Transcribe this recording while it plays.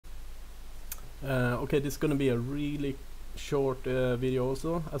Okay, this is gonna be a really short video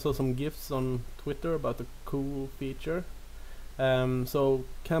also. I saw some GIFs on Twitter about a cool feature. So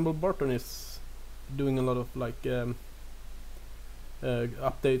Campbell Barton is doing a lot of like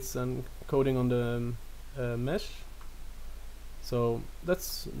updates and coding on the mesh. So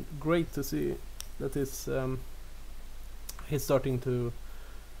that's great to see that he's starting to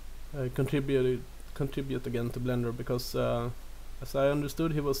contribute again to Blender, because as I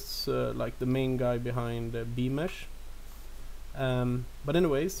understood, he was like the main guy behind BMesh. But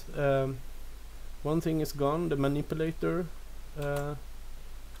anyways, one thing is gone. The manipulator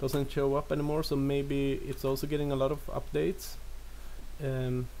doesn't show up anymore, so maybe it's also getting a lot of updates.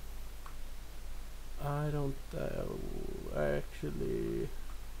 I don't actually...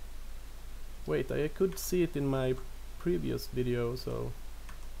 Wait, I could see it in my previous video, so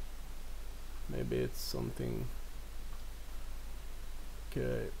maybe it's something...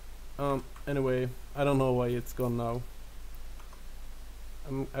 Okay. Anyway, I don't know why it's gone now.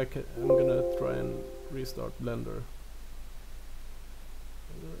 I'm gonna try and restart Blender.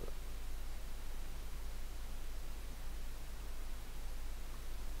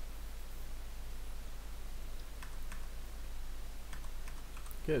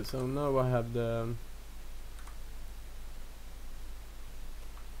 Okay, so now I have the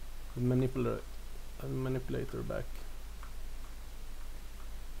manipulator back.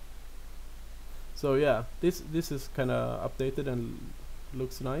 So yeah, this is kind of updated and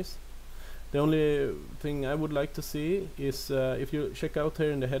looks nice. The only thing I would like to see is if you check out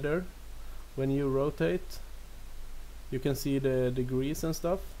here in the header, when you rotate, you can see the degrees and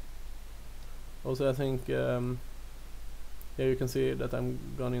stuff. Also, I think yeah, you can see that I'm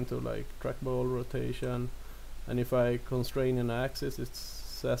gone into like trackball rotation, and if I constrain an axis, it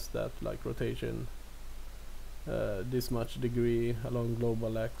says that like rotation this much degree along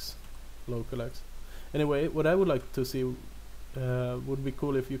global x, local x. Anyway, what I would like to see would be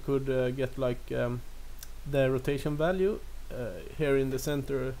cool if you could get like the rotation value here in the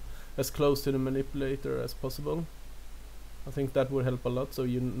center as close to the manipulator as possible. I think that would help a lot, so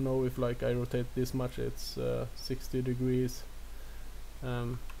you know if like I rotate this much, it's 60 degrees,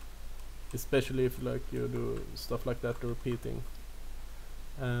 especially if like you do stuff like that repeating.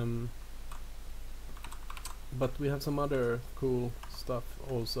 But we have some other cool stuff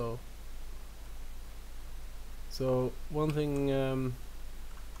also. So one thing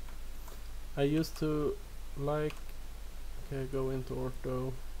I used to like, okay, go into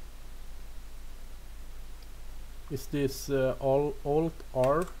ortho, is this Alt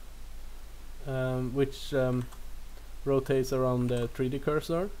R, which rotates around the 3D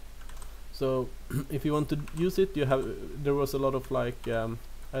cursor. So if you want to use it, you have, there was a lot of like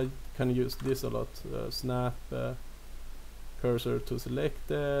I can use this a lot, snap cursor to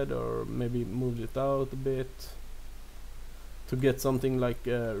selected, or maybe move it out a bit to get something like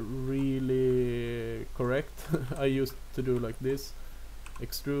really correct. I used to do like this,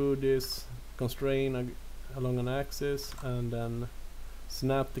 extrude this, constrain along an axis, and then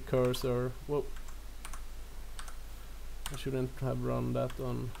snap the cursor. Whoa, I shouldn't have run that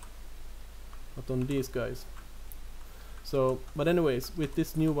on, not on these guys. So, but anyways, with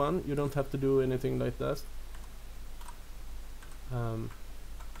this new one, you don't have to do anything like that.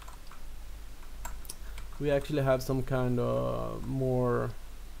 We actually have some kind of more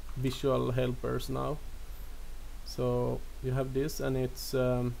visual helpers now. So you have this, and it's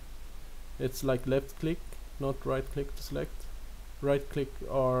like left click, not right click to select. Right click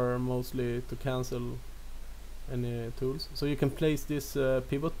are mostly to cancel any tools. So you can place this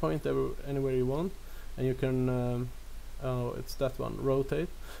pivot point anywhere you want, and you can oh, it's that one, rotate.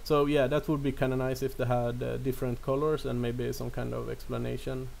 So yeah, that would be kind of nice if they had different colors and maybe some kind of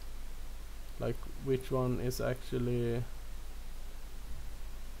explanation, like which one is actually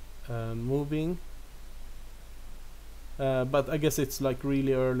moving. But I guess it's like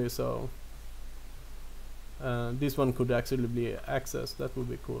really early, so this one could actually be accessed. That would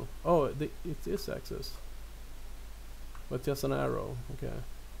be cool. Oh, it is accessed, but just an arrow. Okay.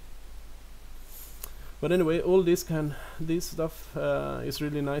 But anyway, all this stuff is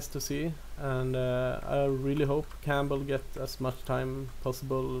really nice to see, and I really hope Campbell get as much time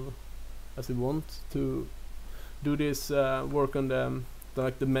possible as he wants to do this work on the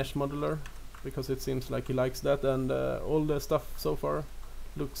like the mesh modeler, because it seems like he likes that, and all the stuff so far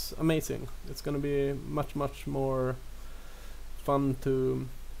looks amazing. It's gonna be much more fun to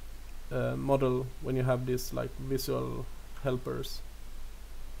model when you have these like visual helpers.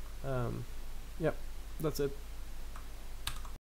 Yeah, that's it.